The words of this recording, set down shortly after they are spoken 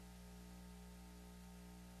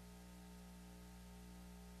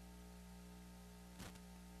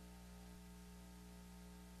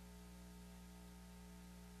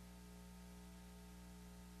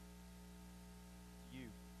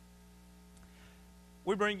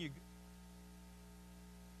We bring you...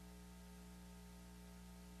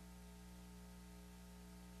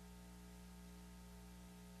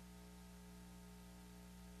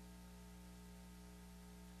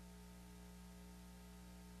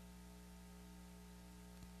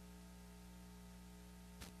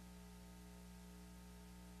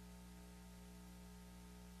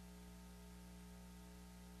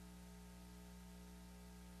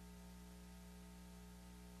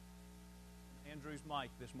 Andrew's mic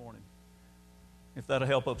this morning, if that'll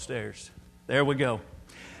help upstairs. There we go.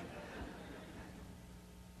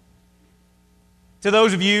 To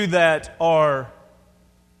those of you that are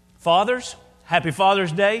fathers, happy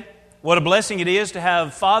Father's Day. What a blessing it is to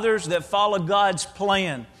have fathers that follow God's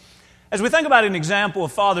plan. As we think about an example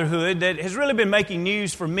of fatherhood that has really been making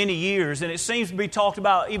news for many years, and it seems to be talked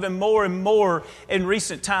about even more and more in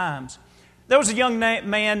recent times. There was a young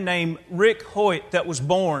man named Rick Hoyt that was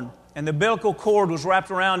born, and the umbilical cord was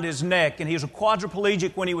wrapped around his neck, and he was a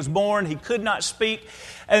quadriplegic when he was born. He could not speak,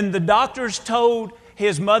 and the doctors told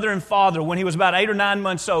his mother and father when he was about 8 or 9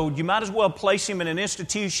 months old, you might as well place him in an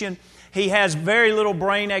institution. He has very little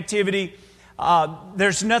brain activity.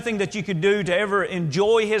 There's nothing that you could do to ever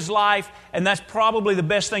enjoy his life, and that's probably the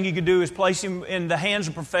best thing you could do is place him in the hands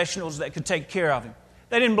of professionals that could take care of him.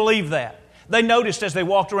 They didn't believe that. They noticed as they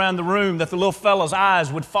walked around the room that the little fellow's eyes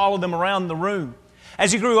would follow them around the room.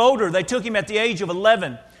 As he grew older, they took him at the age of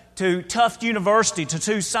 11 to Tufts University, to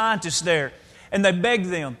 2 scientists there, and they begged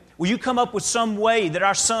them, will you come up with some way that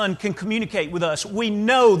our son can communicate with us? We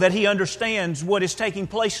know that he understands what is taking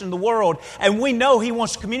place in the world, and we know he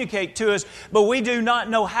wants to communicate to us, but we do not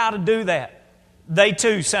know how to do that. They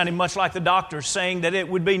too sounded much like the doctors, saying that it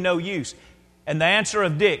would be no use. And the answer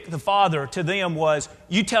of Dick, the father, to them was,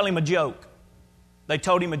 you tell him a joke. They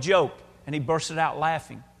told him a joke, and he bursted out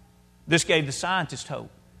laughing. This gave the scientist hope.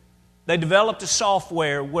 They developed a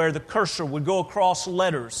software where the cursor would go across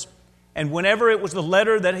letters, and whenever it was the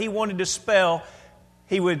letter that he wanted to spell,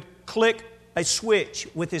 he would click a switch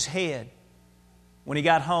with his head. When he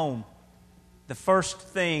got home, the first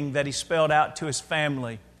thing that he spelled out to his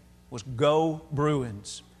family was "Go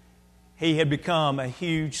Bruins." He had become a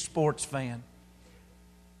huge sports fan.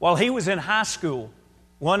 While he was in high school,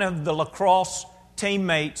 one of the lacrosse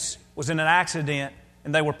teammates was in an accident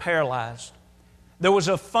and they were paralyzed. There was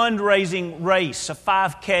a fundraising race, a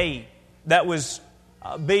 5K, that was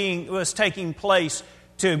taking place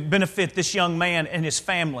to benefit this young man and his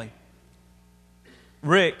family.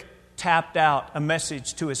 Rick tapped out a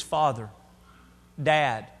message to his father.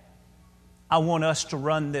 Dad, I want us to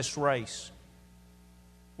run this race.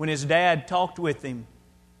 When his dad talked with him,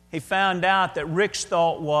 he found out that Rick's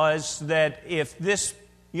thought was that if this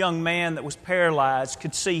young man that was paralyzed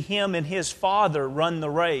could see him and his father run the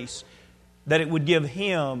race, that it would give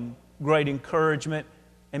him great encouragement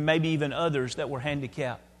and maybe even others that were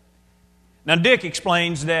handicapped. Now, Dick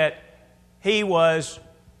explains that he was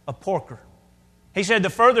a porker. He said the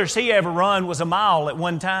furthest he ever run was a mile at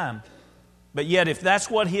one time. But yet, if that's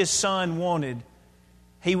what his son wanted,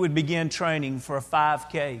 he would begin training for a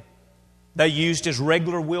 5K. They used his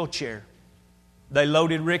regular wheelchair. They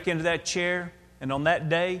loaded Rick into that chair, and on that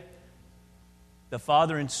day, the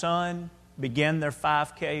father and son began their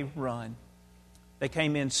 5K run. They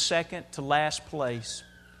came in second to last place.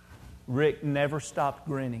 Rick never stopped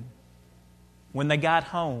grinning. When they got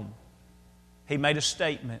home, he made a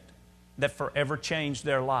statement that forever changed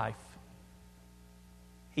their life.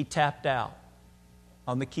 He tapped out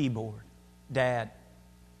on the keyboard, Dad,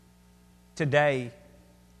 today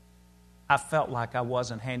I felt like I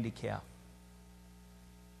wasn't handicapped.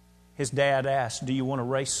 His dad asked, do you want to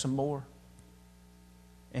race some more?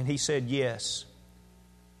 And he said yes.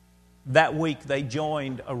 That week they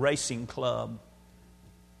joined a racing club,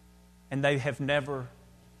 and they have never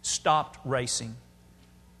stopped racing.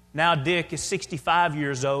 Now Dick is 65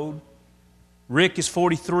 years old. Rick is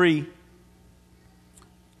 43.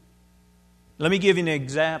 Let me give you an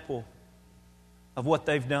example of what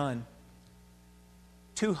they've done.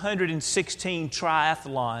 216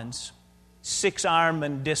 triathlons, 6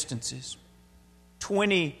 Ironman distances,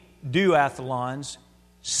 20 duathlons,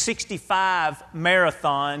 65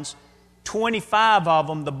 marathons, 25 of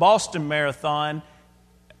them the Boston Marathon.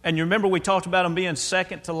 And you remember we talked about them being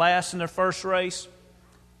second to last in their first race?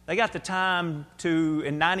 They got the time to,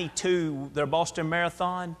 in 92, their Boston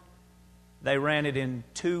Marathon, they ran it in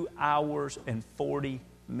 2 hours and 40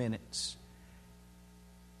 minutes.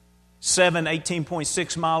 7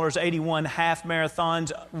 18.6 milers, 81 half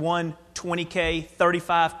marathons, 1 20K,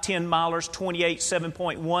 35 10 milers, 28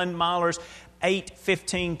 7.1 milers, 8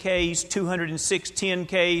 15Ks, 206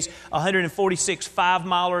 10Ks, 146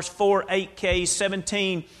 5-milers, 4 8Ks,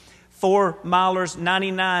 17 4-milers,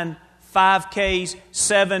 99 5Ks,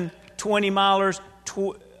 7 20-milers,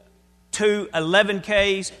 2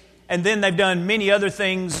 11Ks, and then they've done many other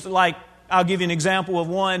things like, I'll give you an example of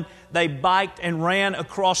one. They biked and ran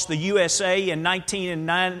across the USA in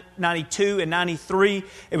 1992 and 93.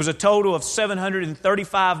 It was a total of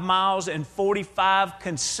 735 miles and 45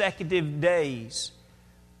 consecutive days.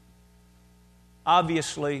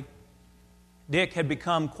 Obviously, Dick had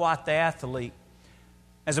become quite the athlete.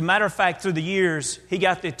 As a matter of fact, through the years, he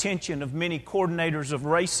got the attention of many coordinators of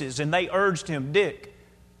races, and they urged him, Dick,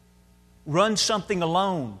 run something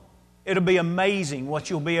alone. It'll be amazing what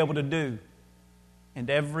you'll be able to do. And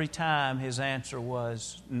every time his answer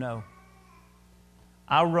was, no.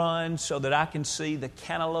 I run so that I can see the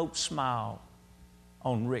cantaloupe smile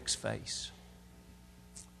on Rick's face.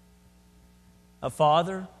 A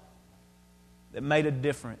father that made a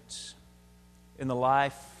difference in the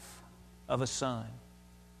life of a son.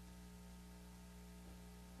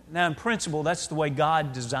 Now, in principle, that's the way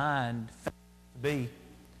God designed families to be.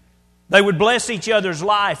 They would bless each other's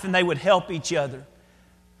life and they would help each other.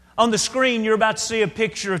 On the screen, you're about to see a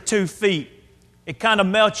picture of 2 feet. It kind of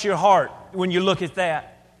melts your heart when you look at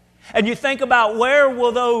that. And you think about, where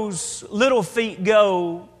will those little feet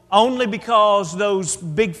go only because those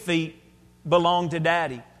big feet belong to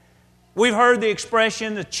Daddy? We've heard the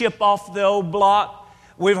expression, the chip off the old block.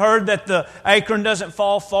 We've heard that the acorn doesn't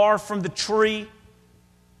fall far from the tree.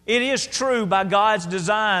 It is true by God's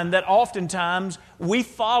design that oftentimes we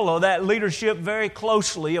follow that leadership very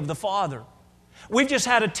closely of the Father. We've just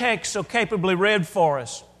had a text so capably read for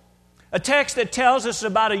us. A text that tells us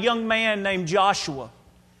about a young man named Joshua.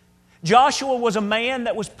 Joshua was a man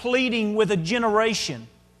that was pleading with a generation.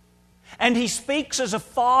 And he speaks as a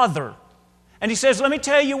father. And he says, let me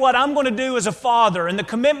tell you what I'm going to do as a father and the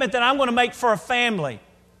commitment that I'm going to make for a family.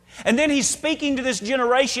 And then he's speaking to this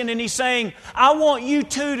generation and he's saying, I want you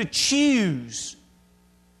two to choose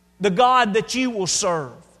the God that you will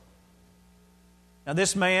serve. Now,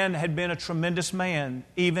 this man had been a tremendous man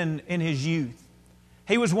even in his youth.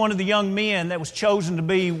 He was one of the young men that was chosen to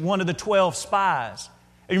be one of the 12 spies.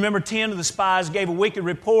 And remember, 10 of the spies gave a wicked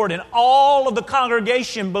report and all of the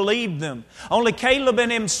congregation believed them. Only Caleb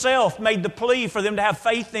and himself made the plea for them to have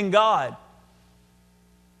faith in God.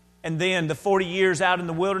 And then the 40 years out in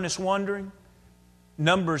the wilderness wandering,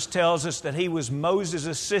 Numbers tells us that he was Moses'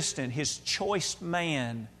 assistant, his choice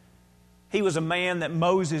man. He was a man that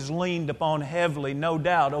Moses leaned upon heavily, no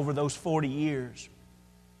doubt, over those 40 years.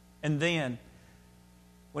 And then,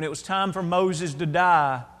 when it was time for Moses to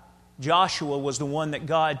die, Joshua was the one that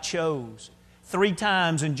God chose. 3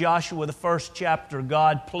 times in Joshua, the first chapter,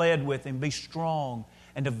 God pled with him, be strong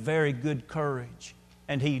and of very good courage.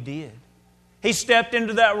 And he did. He stepped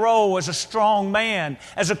into that role as a strong man,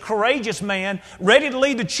 as a courageous man, ready to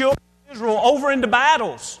lead the children of Israel over into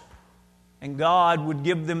battles. And God would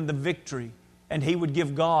give them the victory, and He would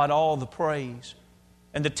give God all the praise.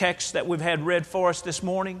 And the text that we've had read for us this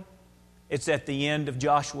morning, it's at the end of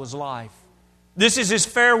Joshua's life. This is his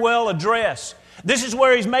farewell address. This is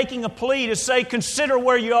where he's making a plea to say, consider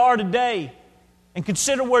where you are today, and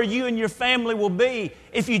consider where you and your family will be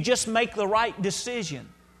if you just make the right decision.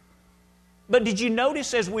 But did you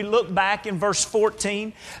notice as we look back in verse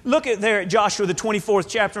 14, look at there at Joshua, the 24th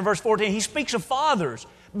chapter, in verse 14, he speaks of fathers.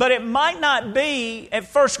 But it might not be, at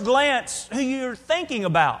first glance, who you're thinking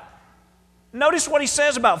about. Notice what he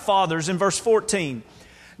says about fathers in verse 14.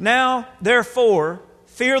 Now, therefore,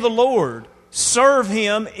 fear the Lord, serve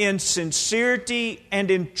Him in sincerity and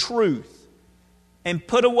in truth, and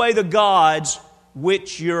put away the gods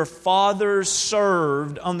which your fathers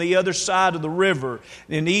served on the other side of the river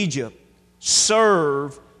in Egypt.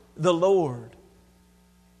 Serve the Lord.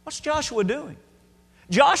 What's Joshua doing?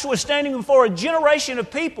 Joshua is standing before a generation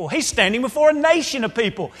of people. He's standing before a nation of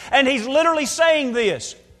people. And he's literally saying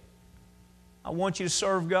this. I want you to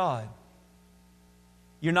serve God.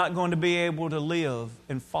 You're not going to be able to live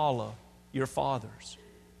and follow your fathers.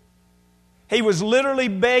 He was literally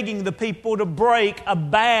begging the people to break a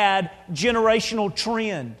bad generational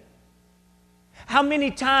trend. How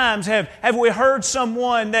many times have we heard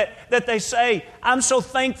someone that they say, I'm so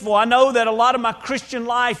thankful. I know that a lot of my Christian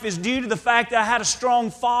life is due to the fact that I had a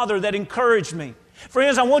strong father that encouraged me.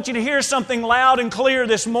 Friends, I want you to hear something loud and clear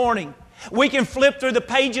this morning. We can flip through the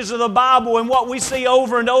pages of the Bible and what we see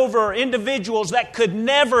over and over are individuals that could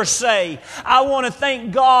never say, I want to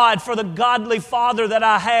thank God for the godly father that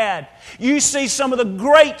I had. You see some of the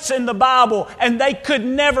greats in the Bible and they could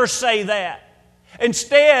never say that.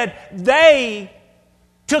 Instead, they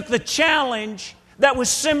took the challenge that was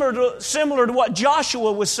similar to what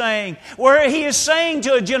Joshua was saying, where he is saying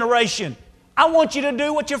to a generation, I want you to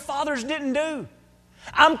do what your fathers didn't do.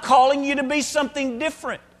 I'm calling you to be something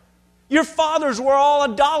different. Your fathers were all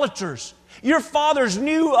idolaters. Your fathers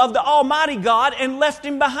knew of the Almighty God and left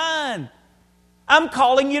Him behind. I'm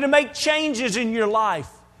calling you to make changes in your life.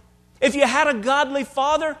 If you had a godly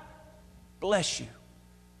father, bless you.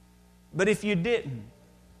 But if you didn't,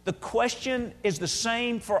 the question is the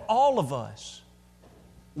same for all of us.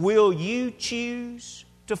 Will you choose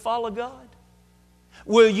to follow God?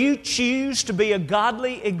 Will you choose to be a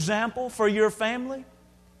godly example for your family?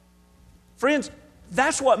 Friends,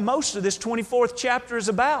 that's what most of this 24th chapter is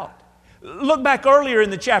about. Look back earlier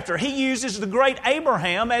in the chapter. He uses the great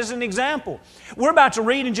Abraham as an example. We're about to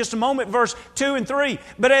read in just a moment verse 2 and 3.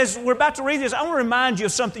 But as we're about to read this, I want to remind you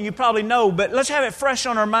of something you probably know, but let's have it fresh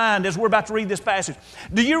on our mind as we're about to read this passage.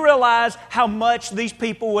 Do you realize how much these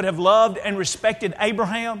people would have loved and respected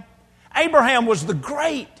Abraham? Abraham was the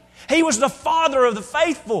great. He was the father of the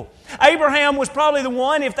faithful. Abraham was probably the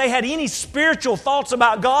one, if they had any spiritual thoughts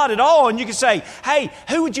about God at all, and you could say, hey,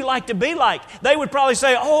 who would you like to be like? They would probably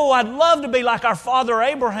say, oh, I'd love to be like our father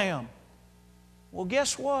Abraham. Well,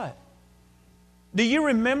 guess what? Do you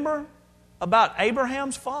remember about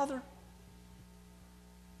Abraham's father?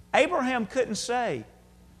 Abraham couldn't say,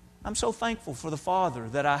 I'm so thankful for the father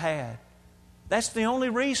that I had. That's the only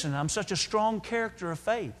reason I'm such a strong character of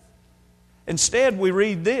faith. Instead, we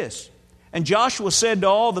read this. And Joshua said to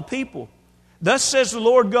all the people, Thus says the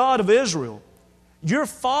Lord God of Israel, your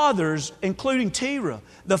fathers, including Terah,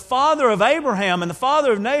 the father of Abraham and the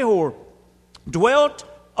father of Nahor, dwelt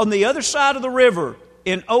on the other side of the river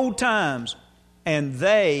in old times, and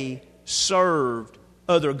they served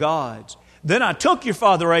other gods. Then I took your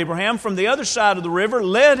father Abraham from the other side of the river,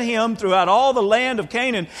 led him throughout all the land of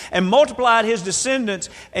Canaan, and multiplied his descendants,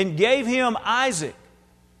 and gave him Isaac.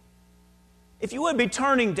 If you would be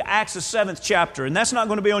turning to Acts the 7th chapter, and that's not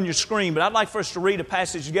going to be on your screen, but I'd like for us to read a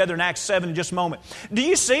passage together in Acts 7 in just a moment. Do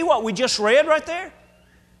you see what we just read right there?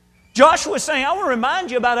 Joshua is saying, I want to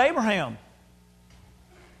remind you about Abraham.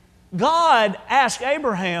 God asked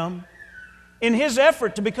Abraham, in his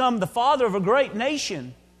effort to become the father of a great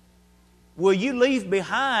nation, will you leave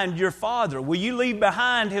behind your father? Will you leave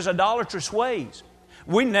behind his idolatrous ways?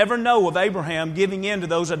 We never know of Abraham giving in to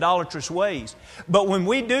those idolatrous ways. But when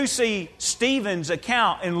we do see Stephen's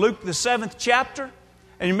account in Luke the 7th chapter,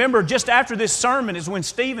 and remember just after this sermon is when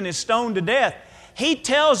Stephen is stoned to death, he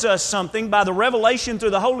tells us something by the revelation through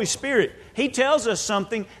the Holy Spirit. He tells us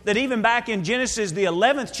something that even back in Genesis the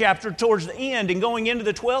 11th chapter towards the end and going into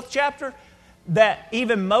the 12th chapter, that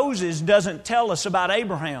even Moses doesn't tell us about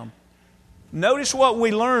Abraham. Notice what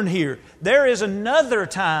we learn here. There is another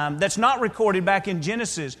time that's not recorded back in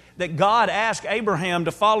Genesis that God asked Abraham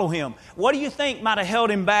to follow Him. What do you think might have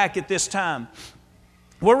held him back at this time?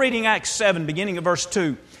 We're reading Acts 7, beginning of verse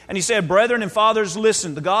 2. And he said, Brethren and fathers,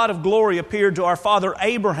 listen. The God of glory appeared to our father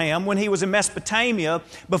Abraham when he was in Mesopotamia,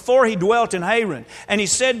 before he dwelt in Haran. And He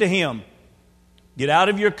said to him, Get out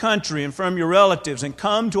of your country and from your relatives and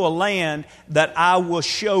come to a land that I will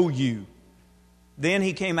show you. Then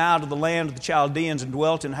he came out of the land of the Chaldeans and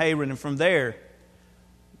dwelt in Haran. And from there,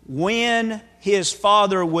 when his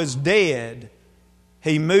father was dead,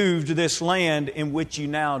 he moved to this land in which you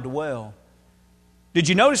now dwell. Did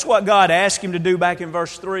you notice what God asked him to do back in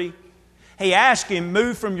verse 3? He asked him,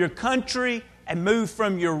 move from your country and move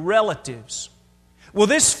from your relatives. Well,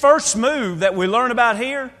 this first move that we learn about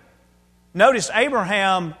here, notice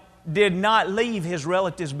Abraham did not leave his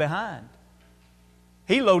relatives behind.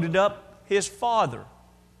 He loaded up his father.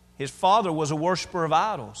 His father was a worshiper of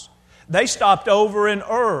idols. They stopped over in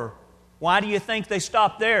Ur. Why do you think they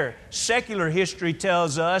stopped there? Secular history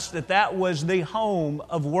tells us that that was the home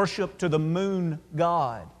of worship to the moon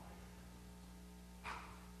god.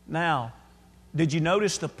 Now, did you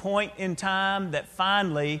notice the point in time that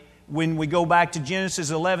finally, when we go back to Genesis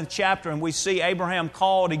 11th chapter and we see Abraham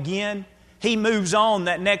called again, he moves on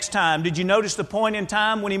that next time. Did you notice the point in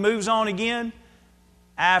time when he moves on again?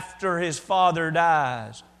 After his father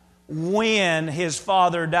dies. When his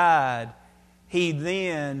father died, he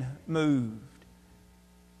then moved.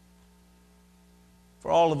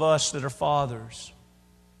 For all of us that are fathers,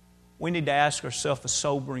 we need to ask ourselves a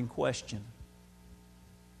sobering question.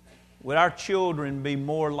 Would our children be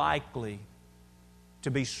more likely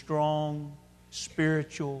to be strong,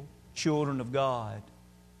 spiritual children of God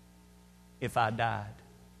if I died?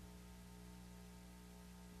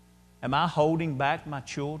 Am I holding back my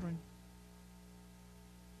children?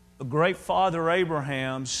 The great father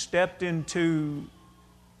Abraham stepped into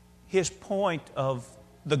his point of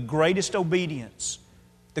the greatest obedience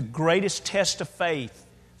the greatest test of faith,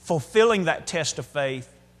 fulfilling that test of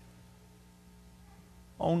faith,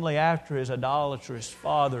 only after his idolatrous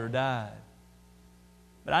father died.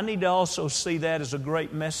 But I need to also see that as a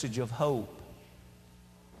great message of hope.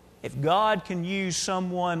 If God can use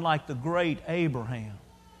someone like the great Abraham,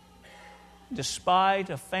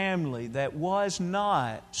 despite a family that was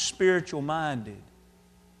not spiritual minded,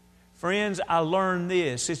 friends, I learned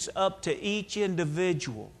this. It's up to each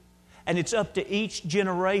individual, and it's up to each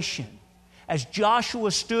generation. As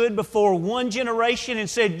Joshua stood before one generation and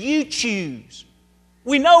said, "You choose."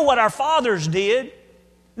 We know what our fathers did.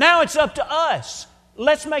 Now it's up to us.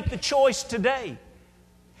 Let's make the choice today.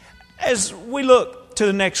 As we look to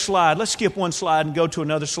the next slide, let's skip one slide and go to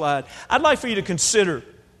another slide. I'd like for you to consider,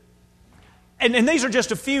 and these are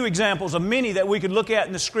just a few examples of many that we could look at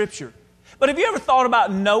in the Scripture. But have you ever thought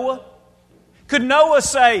about Noah? Could Noah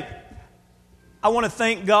say, "I want to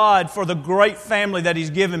thank God for the great family that He's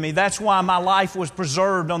given me. That's why my life was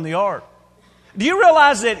preserved on the ark"? Do you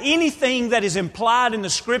realize that anything that is implied in the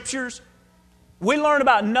Scriptures, we learn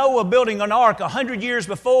about Noah building an ark 100 years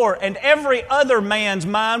before, and every other man's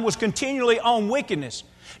mind was continually on wickedness.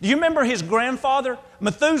 Do you remember his grandfather?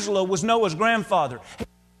 Methuselah was Noah's grandfather.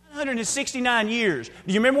 169 years.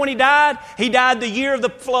 Do you remember when he died? He died the year of the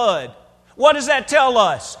flood. What does that tell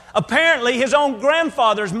us? Apparently, his own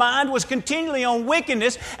grandfather's mind was continually on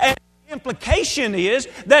wickedness, and the implication is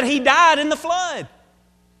that he died in the flood.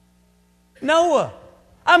 Noah,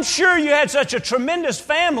 I'm sure you had such a tremendous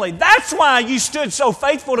family. That's why you stood so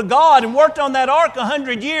faithful to God and worked on that ark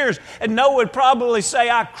 100 years. And Noah would probably say,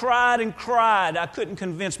 "I cried and cried. I couldn't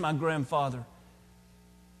convince my grandfather."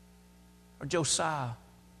 Or Josiah.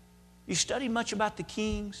 You study much about the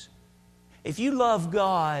kings? If you love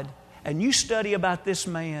God and you study about this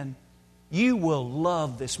man, you will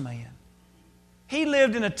love this man. He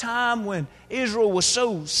lived in a time when Israel was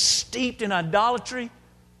so steeped in idolatry.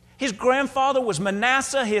 His grandfather was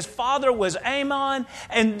Manasseh, his father was Ammon,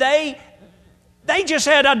 and they just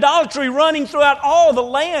had idolatry running throughout all the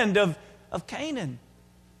land of Canaan,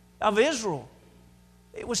 of Israel.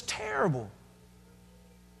 It was terrible.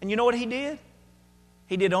 And you know what he did?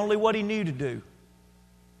 He did only what he knew to do.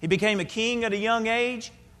 He became a king at a young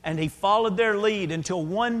age, and he followed their lead until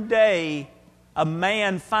one day a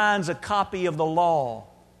man finds a copy of the law.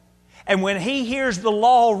 And when he hears the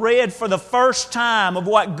law read for the first time of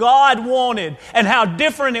what God wanted and how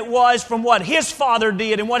different it was from what his father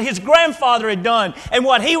did and what his grandfather had done and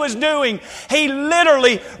what he was doing, he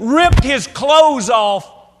literally ripped his clothes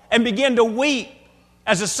off and began to weep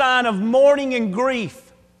as a sign of mourning and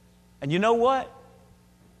grief. And you know what?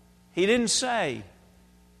 He didn't say,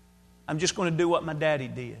 "I'm just going to do what my daddy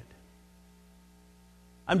did.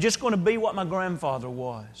 I'm just going to be what my grandfather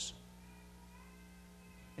was."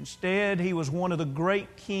 Instead, he was one of the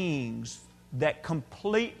great kings that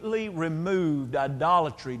completely removed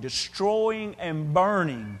idolatry, destroying and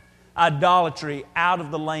burning idolatry out of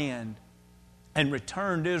the land, and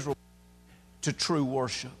returned Israel to true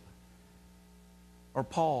worship. Or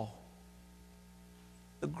Paul,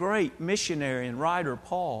 the great missionary and writer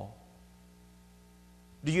Paul.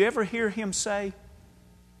 Do you ever hear him say,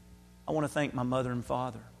 "I want to thank my mother and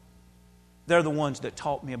father. They're the ones that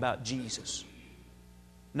taught me about Jesus"?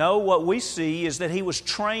 No, what we see is that he was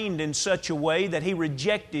trained in such a way that he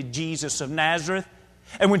rejected Jesus of Nazareth.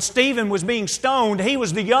 And when Stephen was being stoned, he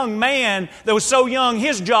was the young man that was so young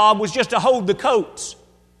his job was just to hold the coats.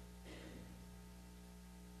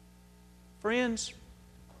 Friends,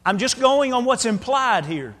 I'm just going on what's implied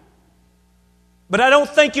here. But I don't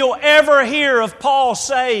think you'll ever hear of Paul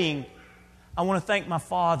saying, "I want to thank my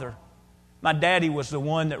father. My daddy was the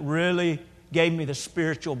one that really gave me the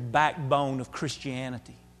spiritual backbone of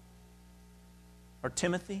Christianity." Or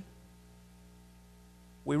Timothy.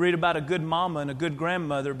 We read about a good mama and a good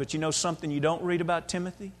grandmother, but you know something you don't read about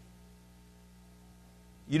Timothy?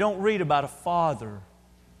 You don't read about a father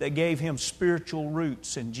that gave him spiritual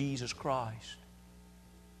roots in Jesus Christ.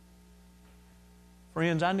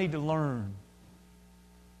 Friends, I need to learn.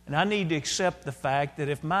 And I need to accept the fact that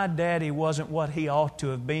if my daddy wasn't what he ought to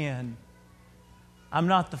have been, I'm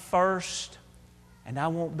not the first, and I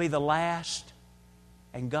won't be the last,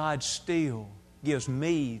 and God still gives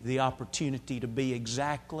me the opportunity to be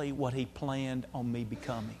exactly what He planned on me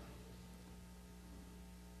becoming.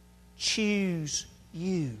 Choose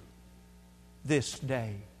you this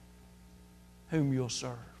day whom you'll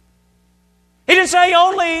serve. He didn't say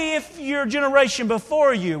only if your generation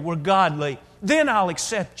before you were godly, then I'll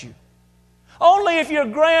accept you. Only if your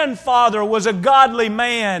grandfather was a godly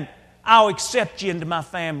man, I'll accept you into my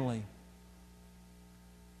family.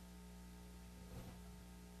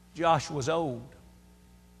 Joshua was old.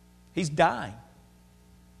 He's dying.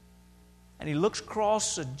 And he looks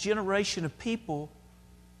across a generation of people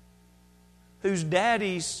whose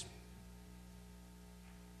daddies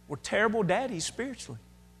were terrible daddies spiritually.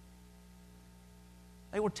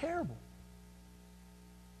 They were terrible.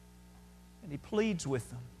 And he pleads with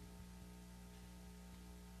them.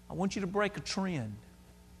 I want you to break a trend.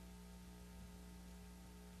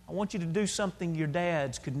 I want you to do something your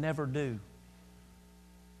dads could never do.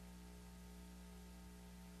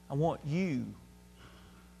 I want you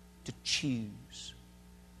to choose.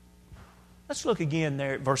 Let's look again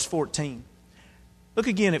there at verse 14. Look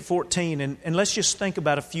again at 14 and let's just think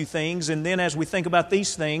about a few things. And then as we think about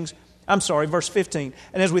these things, verse 15.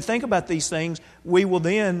 And as we think about these things, we will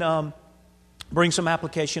then bring some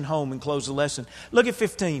application home and close the lesson. Look at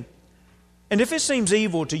 15. And if it seems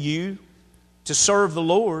evil to you to serve the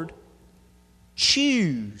Lord,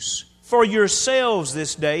 choose for yourselves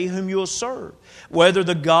this day whom you will serve, whether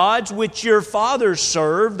the gods which your fathers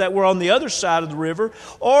served that were on the other side of the river,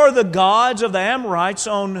 or the gods of the Amorites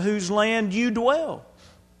on whose land you dwell.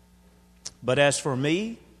 But as for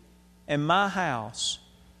me and my house,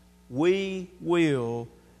 we will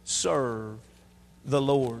serve the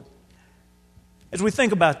Lord. As we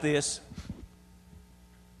think about this,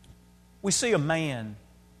 we see a man,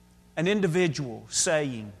 an individual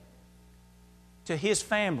saying to his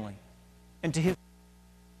family and to his...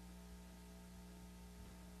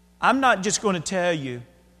 I'm not just going to tell you,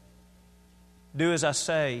 do as I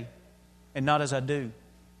say and not as I do.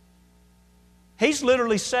 He's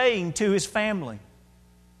literally saying to his family,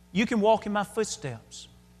 you can walk in my footsteps.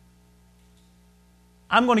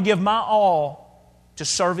 I'm going to give my all to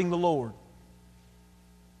serving the Lord.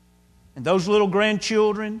 And those little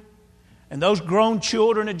grandchildren, and those grown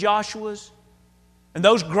children of Joshua's, and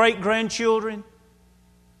those great-grandchildren,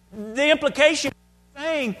 the implication is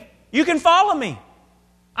saying, you can follow me.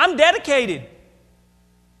 I'm dedicated.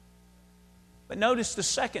 But notice the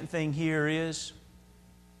second thing here is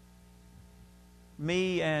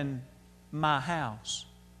me and my house.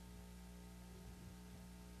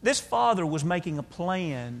 This father was making a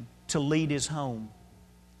plan to lead his home.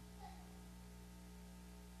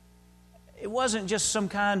 It wasn't just some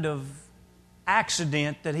kind of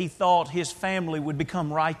accident that he thought his family would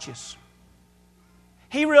become righteous.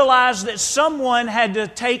 He realized that someone had to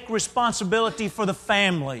take responsibility for the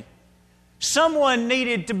family. Someone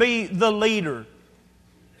needed to be the leader.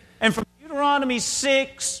 And from Deuteronomy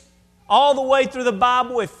 6 all the way through the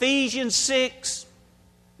Bible, Ephesians 6,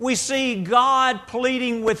 we see God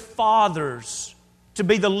pleading with fathers to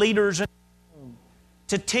be the leaders in the home,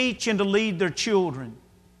 to teach and to lead their children.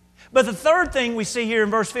 But the third thing we see here in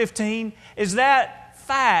verse 15 is that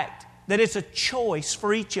fact that it's a choice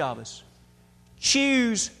for each of us.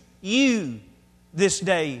 Choose you this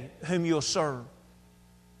day whom you'll serve.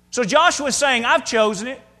 So Joshua is saying, I've chosen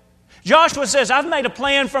it. Joshua says, I've made a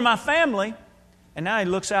plan for my family. And now he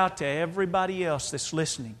looks out to everybody else that's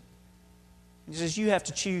listening. He says, you have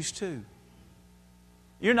to choose too.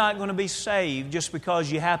 You're not going to be saved just because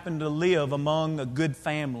you happen to live among a good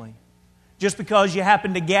family. Just because you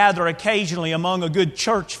happen to gather occasionally among a good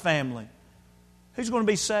church family. Who's going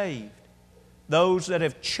to be saved? Those that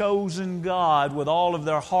have chosen God with all of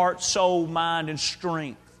their heart, soul, mind, and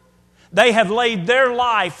strength. They have laid their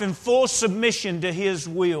life in full submission to His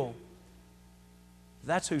will.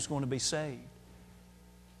 That's who's going to be saved.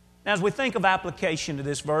 Now, as we think of application to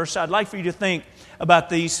this verse, I'd like for you to think about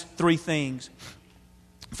these three things.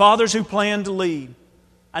 Fathers who plan to lead,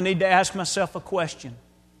 I need to ask myself a question.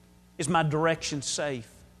 Is my direction safe?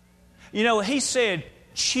 You know, He said,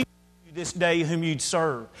 choose this day whom you'd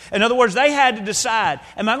serve. In other words, they had to decide,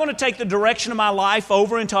 am I going to take the direction of my life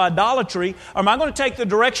over into idolatry, or am I going to take the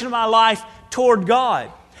direction of my life toward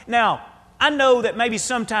God? Now, I know that maybe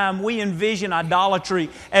sometime we envision idolatry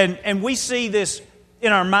and we see this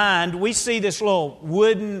in our mind. We see this little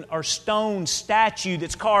wooden or stone statue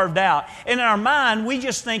that's carved out. And in our mind, we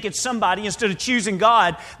just think it's somebody, instead of choosing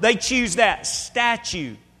God, they choose that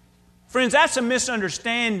statue. Friends, that's a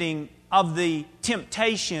misunderstanding of the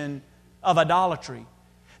temptation of idolatry.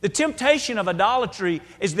 The temptation of idolatry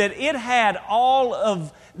is that it had all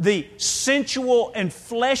of the sensual and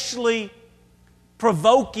fleshly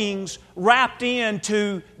provokings wrapped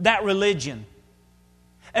into that religion.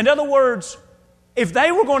 In other words, if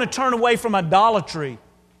they were going to turn away from idolatry,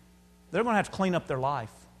 they're going to have to clean up their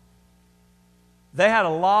life. They had a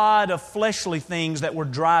lot of fleshly things that were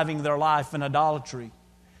driving their life in idolatry.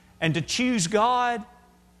 And to choose God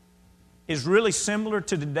is really similar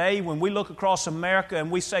to today when we look across America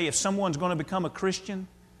and we say if someone's going to become a Christian,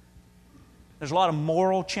 there's a lot of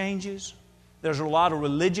moral changes. There's a lot of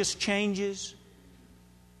religious changes.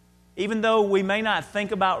 Even though we may not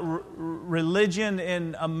think about religion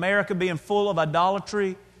in America being full of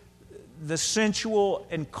idolatry, the sensual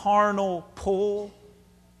and carnal pull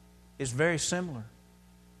is very similar.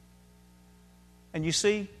 And you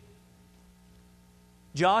see,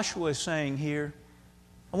 Joshua is saying here,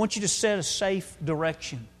 I want you to set a safe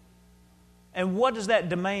direction. And what does that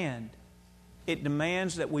demand? It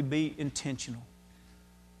demands that we be intentional.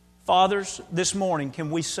 Fathers, this morning, can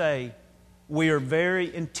we say we are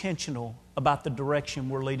very intentional about the direction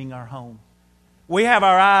we're leading our home? We have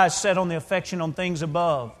our eyes set on the affection on things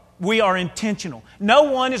above. We are intentional. No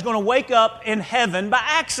one is going to wake up in heaven by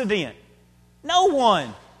accident. No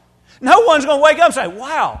one. No one's going to wake up and say,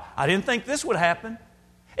 wow, I didn't think this would happen.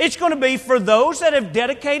 It's going to be for those that have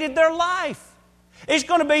dedicated their life. It's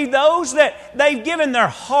going to be those that they've given their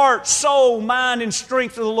heart, soul, mind, and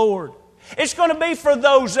strength to the Lord. It's going to be for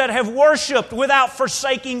those that have worshiped without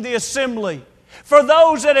forsaking the assembly. For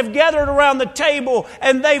those that have gathered around the table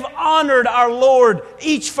and they've honored our Lord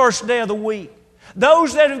each first day of the week.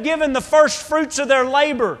 Those that have given the first fruits of their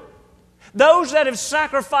labor. Those that have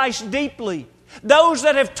sacrificed deeply. Those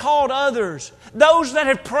that have taught others. Those that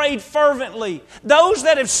have prayed fervently. Those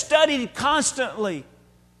that have studied constantly.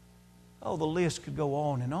 Oh, the list could go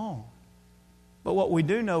on and on. But what we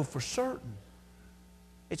do know for certain,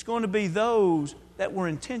 it's going to be those that were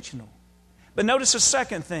intentional. But notice the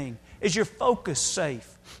second thing. Is your focus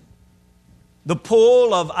safe? The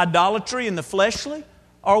pull of idolatry and the fleshly?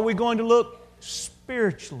 Or are we going to look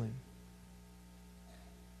spiritually?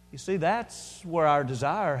 You see, that's where our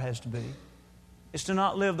desire has to be. It's to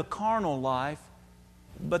not live the carnal life,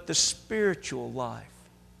 but the spiritual life.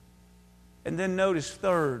 And then notice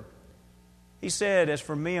third, he said, as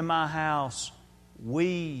for me and my house,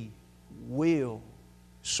 we will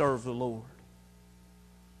serve the Lord.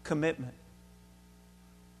 Commitment.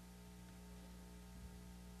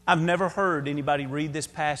 I've never heard anybody read this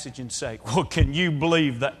passage and say, well, can you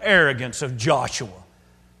believe the arrogance of Joshua?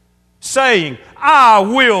 Saying, I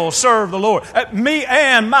will serve the Lord. Me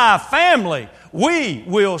and my family, we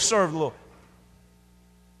will serve the Lord.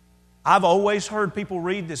 I've always heard people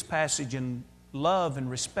read this passage and love and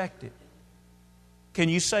respect it. Can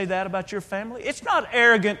you say that about your family? It's not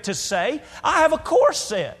arrogant to say, I have a course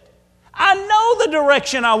set. I know the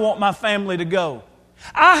direction I want my family to go.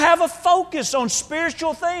 I have a focus on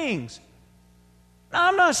spiritual things. Now,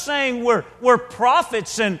 I'm not saying we're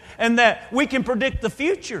prophets and that we can predict the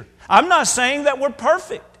future. I'm not saying that we're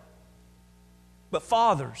perfect. But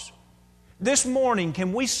fathers, this morning,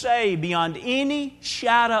 can we say beyond any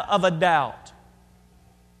shadow of a doubt,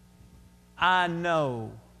 I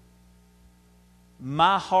know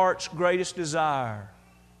my heart's greatest desire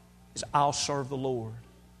is I'll serve the Lord.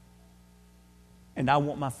 And I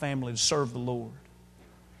want my family to serve the Lord.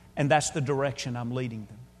 And that's the direction I'm leading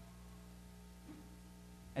them.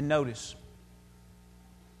 And notice,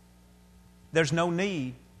 there's no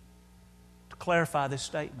need to clarify this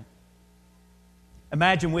statement.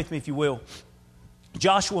 Imagine with me, if you will,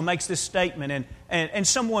 Joshua makes this statement and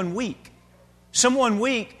someone weak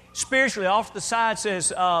spiritually off the side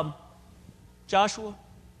says, Joshua,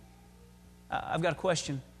 I've got a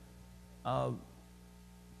question.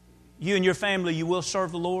 You and your family, you will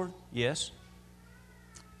serve the Lord? Yes.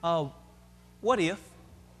 What if?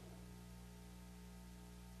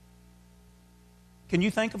 Can you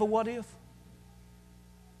think of a what if?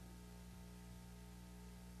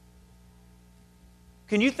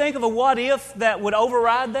 Can you think of a what if that would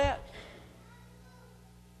override that?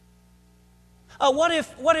 What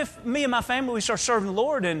if me and my family, we start serving the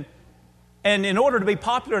Lord and in order to be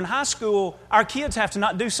popular in high school, our kids have to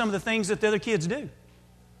not do some of the things that the other kids do?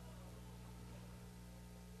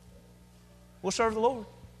 We'll serve the Lord.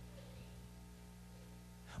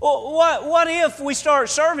 Well, what if we start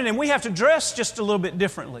serving and we have to dress just a little bit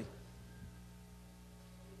differently?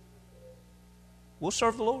 We'll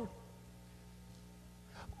serve the Lord.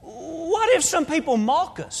 What if some people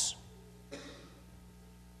mock us?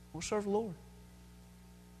 We'll serve the Lord.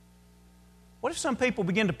 What if some people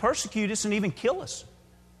begin to persecute us and even kill us?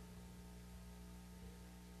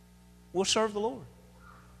 We'll serve the Lord.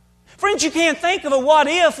 Friends, you can't think of a what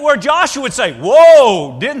if where Joshua would say,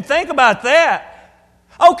 whoa, didn't think about that.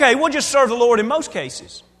 Okay, we'll just serve the Lord in most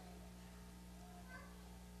cases.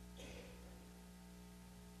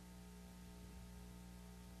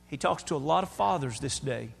 He talks to a lot of fathers this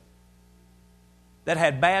day that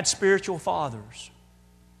had bad spiritual fathers.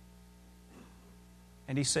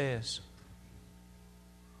 And he says,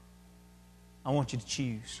 I want you to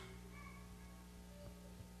choose.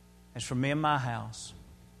 As for me and my house,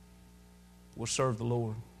 we'll serve the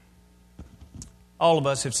Lord. All of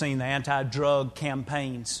us have seen the anti-drug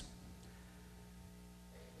campaigns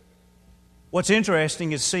What's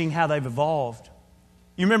interesting is seeing how they've evolved.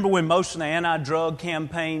 You remember when most of the anti-drug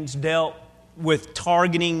campaigns dealt with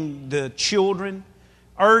targeting the children,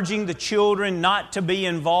 urging the children not to be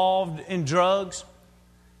involved in drugs?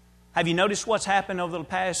 Have you noticed what's happened over the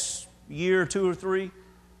past year or two or three?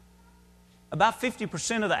 About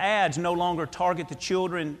 50% of the ads no longer target the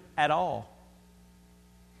children at all.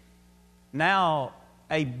 Now,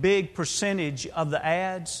 a big percentage of the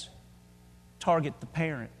ads target the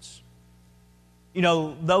parents. You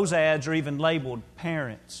know, those ads are even labeled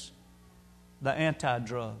parents, the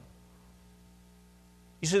anti-drug.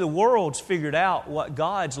 You see, the world's figured out what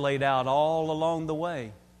God's laid out all along the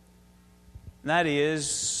way. And that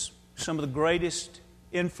is, some of the greatest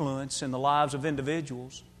influence in the lives of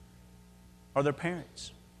individuals are their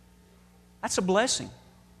parents. That's a blessing.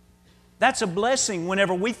 That's a blessing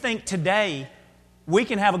whenever we think today we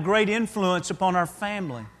can have a great influence upon our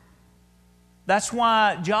family. That's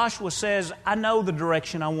why Joshua says, I know the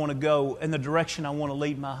direction I want to go and the direction I want to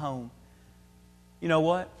lead my home. You know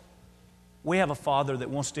what? We have a Father that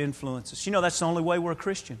wants to influence us. You know, that's the only way we're a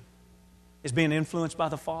Christian, is being influenced by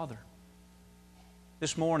the Father.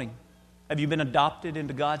 This morning, have you been adopted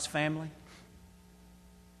into God's family?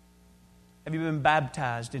 Have you been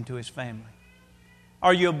baptized into His family?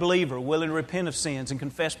 Are you a believer, willing to repent of sins and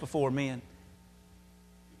confess before men?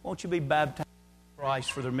 Won't you be baptized in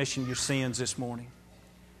Christ for the remission of your sins this morning?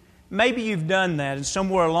 Maybe you've done that, and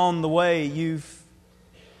somewhere along the way you've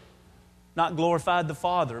not glorified the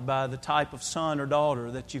Father by the type of son or daughter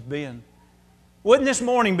that you've been. Wouldn't this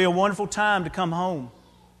morning be a wonderful time to come home?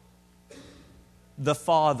 The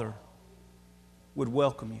Father would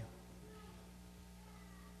welcome you.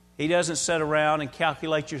 He doesn't sit around and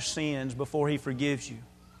calculate your sins before He forgives you.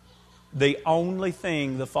 The only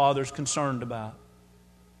thing the Father's concerned about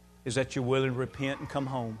is that you're willing to repent and come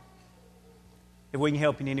home. If we can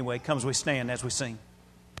help you in any way, come as we stand as we sing.